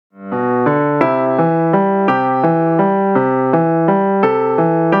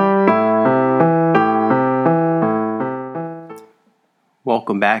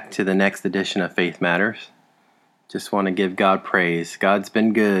welcome back to the next edition of Faith Matters. Just want to give God praise. God's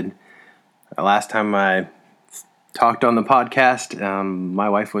been good. Last time I talked on the podcast, my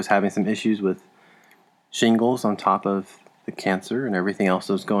wife was having some issues with shingles on top of the cancer and everything else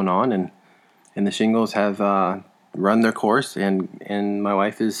that was going on, and the shingles have run their course, and my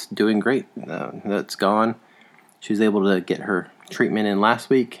wife is doing great. That's gone. She was able to get her treatment in last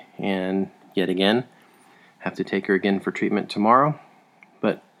week, and yet again, have to take her again for treatment tomorrow.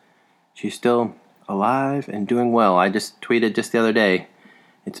 But she's still alive and doing well. I just tweeted just the other day,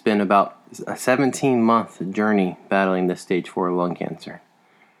 it's been about a 17-month journey battling this stage 4 lung cancer.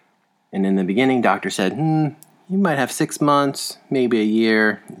 And in the beginning, doctor said, you might have 6 months, maybe a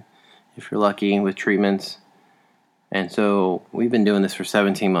year, if you're lucky with treatments. And so we've been doing this for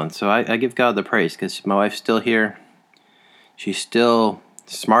 17 months. So I give God the praise because my wife's still here. She's still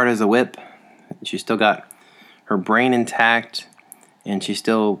smart as a whip. She's still got her brain intact, and she's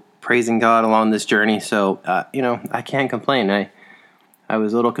still praising God along this journey. So, I can't complain. I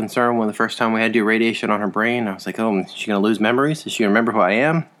was a little concerned when the first time we had to do radiation on her brain. I was like, is she going to lose memories? Is she going to remember who I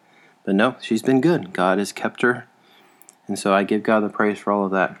am? But no, she's been good. God has kept her. And so I give God the praise for all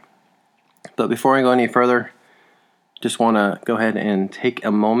of that. But before I go any further, just want to go ahead and take a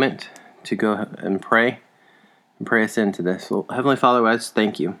moment to go and pray us into this. So, Heavenly Father, I just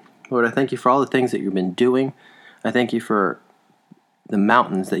thank you. Lord, I thank you for all the things that you've been doing. I thank you for the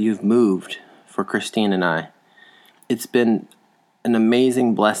mountains that you've moved for Christine and I. It's been an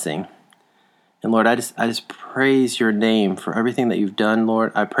amazing blessing. And Lord, I just praise your name for everything that you've done,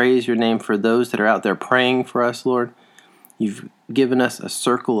 Lord. I praise your name for those that are out there praying for us, Lord. You've given us a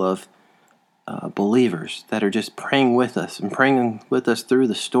circle of believers that are just praying with us and praying with us through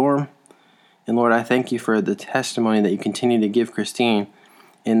the storm. And Lord, I thank you for the testimony that you continue to give Christine,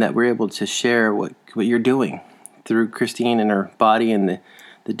 and that we're able to share what you're doing through Christine and her body and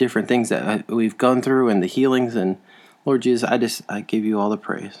the different things that we've gone through and the healings. And Lord Jesus, I give you all the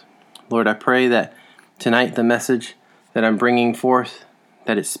praise. Lord, I pray that tonight the message that I'm bringing forth,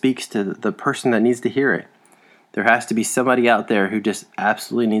 that it speaks to the person that needs to hear it. There has to be somebody out there who just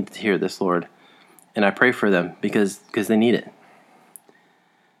absolutely needs to hear this, Lord. And I pray for them because they need it.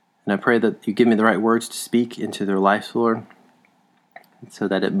 And I pray that you give me the right words to speak into their lives, Lord, so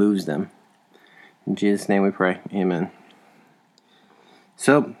that it moves them. In Jesus' name we pray. Amen.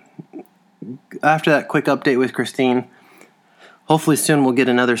 So, after that quick update with Christine, hopefully soon we'll get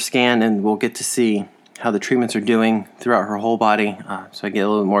another scan and we'll get to see how the treatments are doing throughout her whole body, so I get a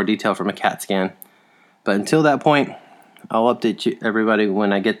little more detail from a CAT scan. But until that point, I'll update everybody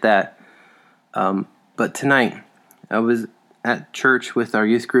when I get that. But tonight, I was at church with our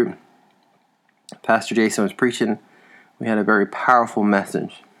youth group. Pastor Jason was preaching. We had a very powerful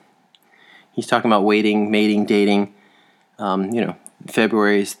message. He's talking about waiting, mating, dating.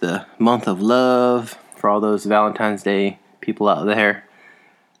 February is the month of love for all those Valentine's Day people out there.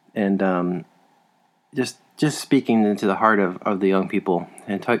 And just speaking into the heart of the young people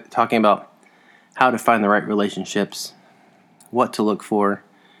and talking about how to find the right relationships, what to look for,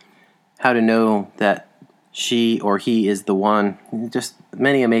 how to know that she or he is the one. Just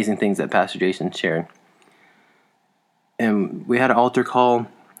many amazing things that Pastor Jason shared. And we had an altar call,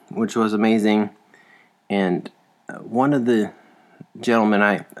 which was amazing. And one of the gentlemen,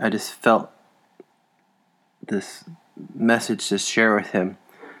 I just felt this message to share with him.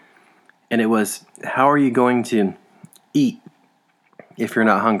 And it was, how are you going to eat if you're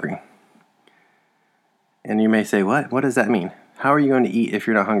not hungry? And you may say, what? What does that mean? How are you going to eat if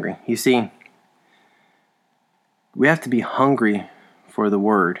you're not hungry? You see, we have to be hungry for the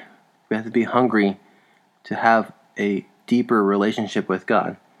Word. We have to be hungry to have a deeper relationship with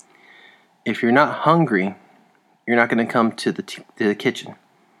God. If you're not hungry, you're not going to come to the kitchen.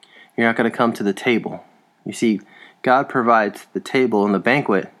 You're not going to come to the table. You see, God provides the table and the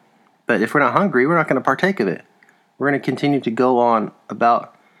banquet, but if we're not hungry, we're not going to partake of it. We're going to continue to go on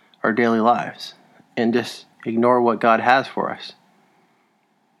about our daily lives and just ignore what God has for us.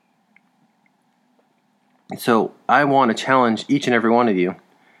 So I want to challenge each and every one of you.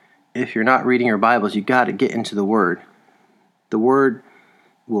 If you're not reading your Bibles, you got to get into the Word. The Word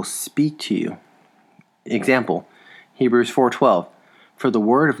will speak to you. Example, Hebrews 4:12. For the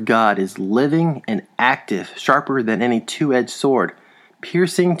Word of God is living and active, sharper than any two-edged sword,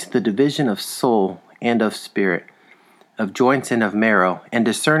 piercing to the division of soul and of spirit, of joints and of marrow, and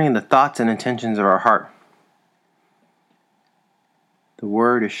discerning the thoughts and intentions of our heart. The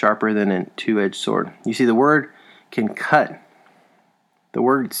Word is sharper than a two-edged sword. You see, the Word can cut. The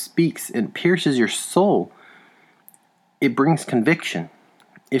Word speaks and pierces your soul. It brings conviction.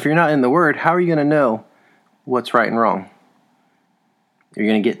 If you're not in the Word, how are you going to know what's right and wrong? You're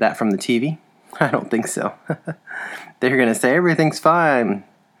going to get that from the TV? I don't think so. They're going to say everything's fine.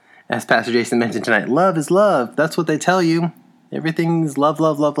 As Pastor Jason mentioned tonight, love is love. That's what they tell you. Everything's love,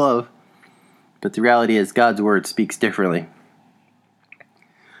 love, love, love. But the reality is God's word speaks differently.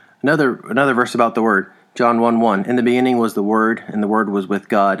 Another verse about the word, John 1:1. In the beginning was the Word, and the Word was with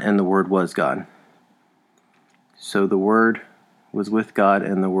God, and the Word was God. So the Word was with God,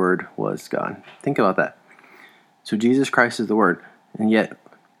 and the Word was God. Think about that. So Jesus Christ is the Word, and yet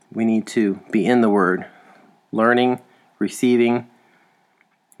we need to be in the Word, learning, receiving.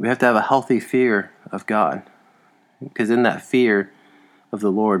 We have to have a healthy fear of God, because in that fear of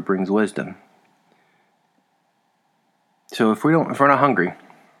the Lord brings wisdom. So if we're not hungry,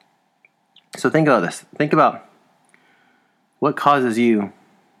 so think about this. Think about what causes you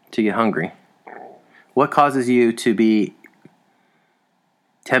to get hungry. What causes you to be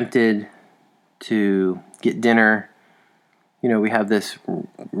tempted to get dinner? We have this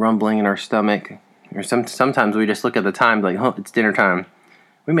rumbling in our stomach. Or sometimes we just look at the time like, oh, it's dinner time.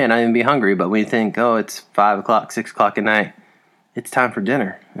 We may not even be hungry, but we think, oh, it's 5 o'clock, 6 o'clock at night. It's time for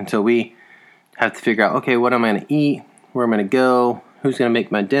dinner. And so we have to figure out, okay, what am I going to eat? Where am I going to go? Who's going to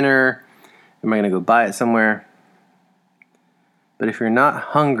make my dinner? Am I going to go buy it somewhere? But if you're not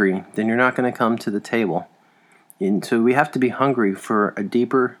hungry, then you're not going to come to the table. And so we have to be hungry for a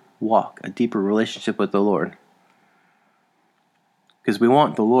deeper walk, a deeper relationship with the Lord. Because we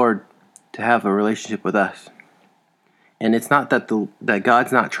want the Lord to have a relationship with us. And it's not that that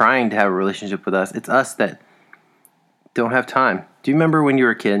God's not trying to have a relationship with us. It's us that don't have time. Do you remember when you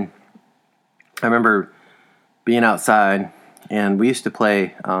were a kid? I remember being outside, and we used to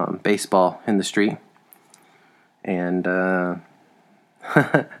play baseball in the street. And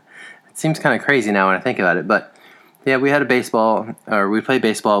it seems kind of crazy now when I think about it. But yeah, we had we played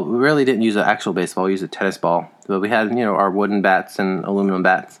baseball. We really didn't use an actual baseball. We used a tennis ball. But we had, our wooden bats and aluminum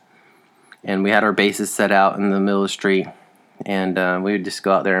bats. And we had our bases set out in the middle of the street. And we would just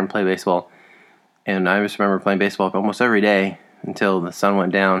go out there and play baseball. And I just remember playing baseball almost every day until the sun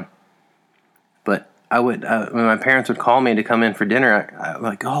went down. But I would, when my parents would call me to come in for dinner, I'm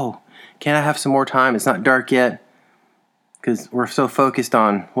like, oh, can't I have some more time? It's not dark yet. Because we're so focused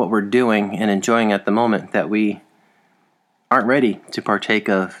on what we're doing and enjoying at the moment that we aren't ready to partake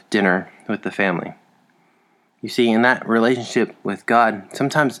of dinner with the family. You see, in that relationship with God,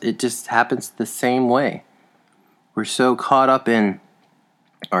 sometimes it just happens the same way. We're so caught up in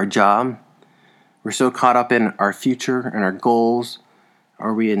our job. We're so caught up in our future and our goals.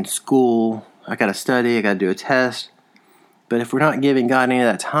 Are we in school? I got to study. I got to do a test. But if we're not giving God any of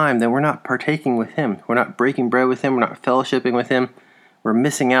that time, then we're not partaking with Him. We're not breaking bread with Him. We're not fellowshipping with Him. We're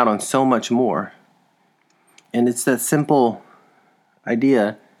missing out on so much more. And it's that simple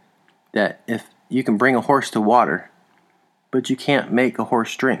idea that if you can bring a horse to water, but you can't make a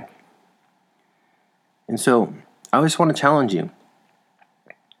horse drink. And so I just want to challenge you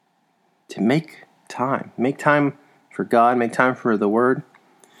to make time. Make time for God. Make time for the Word.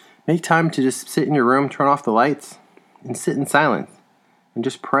 Make time to just sit in your room, turn off the lights, and sit in silence and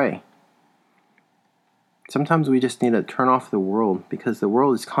just pray. Sometimes we just need to turn off the world because the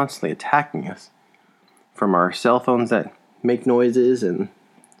world is constantly attacking us. From our cell phones that make noises and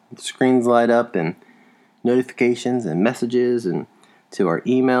screens light up and notifications and messages, and to our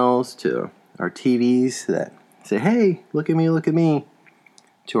emails, to our TVs that say, hey, look at me,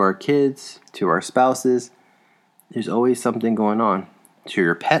 to our kids, to our spouses. There's always something going on. To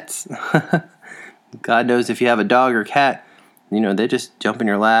your pets. God knows if you have a dog or cat, they just jump in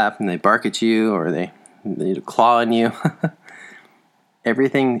your lap and they bark at you or they claw on you.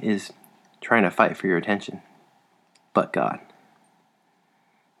 Everything is trying to fight for your attention, but God.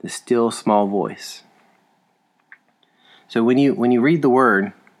 The still small voice. So when you read the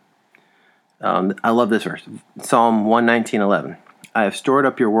Word, I love this verse, Psalm 119:11. I have stored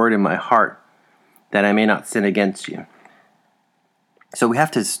up your word in my heart, that I may not sin against you. So we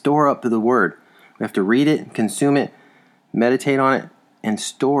have to store up the Word. We have to read it, consume it, meditate on it, and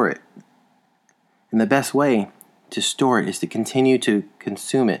store it. And the best way to store it is to continue to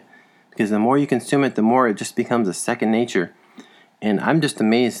consume it. Because the more you consume it, the more it just becomes a second nature. And I'm just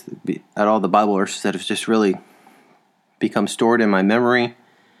amazed at all the Bible verses that have just really become stored in my memory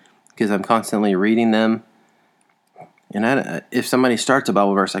because I'm constantly reading them. And if somebody starts a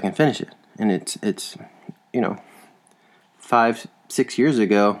Bible verse, I can finish it. And it's 5-6 years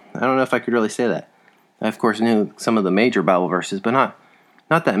ago, I don't know if I could really say that. I, of course, knew some of the major Bible verses, but not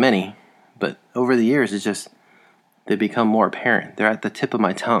that many. But over the years, it's just, they become more apparent. They're at the tip of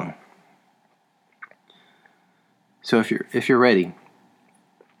my tongue. So if you're ready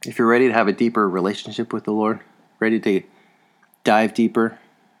to have a deeper relationship with the Lord, ready to dive deeper,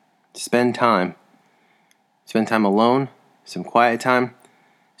 spend time alone, some quiet time,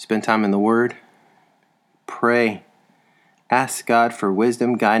 spend time in the Word, pray, ask God for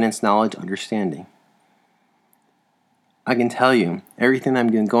wisdom, guidance, knowledge, understanding. I can tell you, everything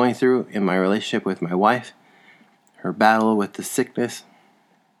I've been going through in my relationship with my wife, her battle with the sickness,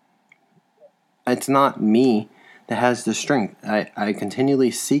 it's not me that has the strength. I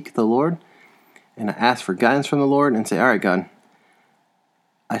continually seek the Lord, and I ask for guidance from the Lord and say, all right, God,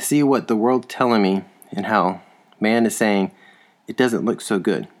 I see what the world's telling me and how man is saying it doesn't look so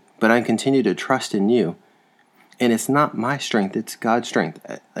good, but I continue to trust in you. And it's not my strength, it's God's strength.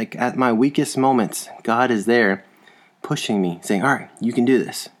 Like at my weakest moments, God is there pushing me, saying, all right, you can do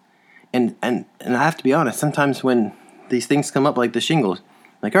this. And I have to be honest, sometimes when these things come up like the shingles,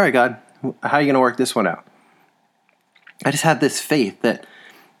 I'm like, all right, God, how are you going to work this one out? I just have this faith that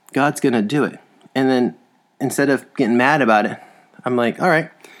God's going to do it. And then instead of getting mad about it, I'm like, all right,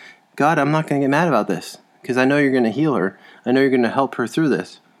 God, I'm not going to get mad about this because I know you're going to heal her. I know you're going to help her through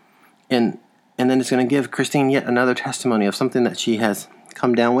this. And then it's going to give Christine yet another testimony of something that she has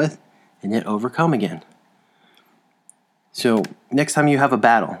come down with and yet overcome again. So next time you have a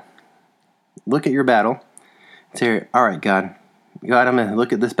battle, look at your battle and say, all right, God, I'm going to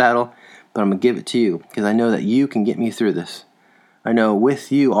look at this battle, but I'm going to give it to you because I know that you can get me through this. I know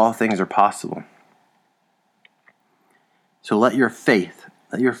with you all things are possible. So let your faith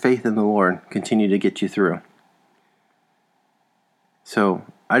in the Lord continue to get you through. So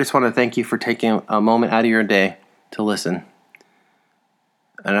I just want to thank you for taking a moment out of your day to listen.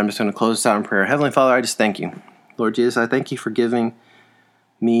 And I'm just going to close this out in prayer. Heavenly Father, I just thank you. Lord Jesus, I thank you for giving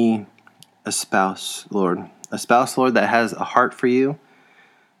me a spouse, Lord. A spouse, Lord, that has a heart for you.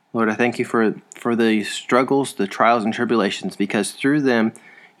 Lord, I thank you for the struggles, the trials and tribulations, because through them,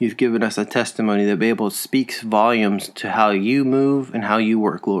 you've given us a testimony that be able to speak volumes to how you move and how you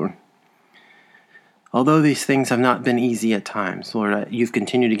work, Lord. Although these things have not been easy at times, Lord, you've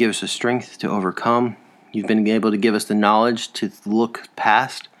continued to give us the strength to overcome. You've been able to give us the knowledge to look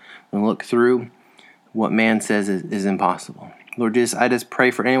past and look through what man says is impossible. Lord Jesus, I just pray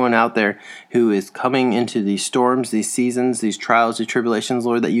for anyone out there who is coming into these storms, these seasons, these trials, these tribulations,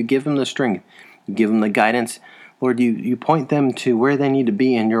 Lord, that you give them the strength, you give them the guidance. Lord, you point them to where they need to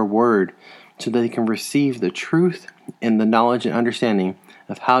be in your word so that they can receive the truth and the knowledge and understanding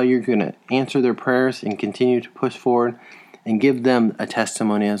of how you're going to answer their prayers and continue to push forward and give them a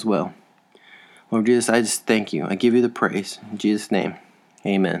testimony as well. Lord Jesus, I just thank you. I give you the praise. In Jesus' name,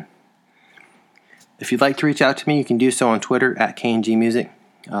 amen. If you'd like to reach out to me, you can do so on Twitter at KNG Music.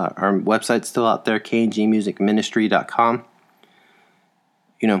 Our website's still out there, kngmusicministry.com.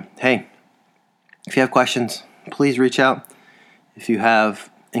 Hey, if you have questions, please reach out. If you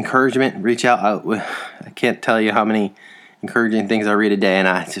have encouragement, reach out. I can't tell you how many encouraging things I read a day, and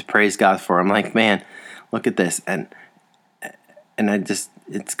I just praise God for them. I'm like, man, look at this. And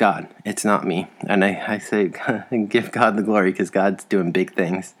it's God. It's not me. And I say, give God the glory because God's doing big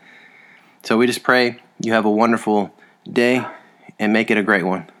things. So we just pray you have a wonderful day and make it a great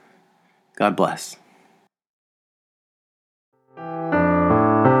one. God bless.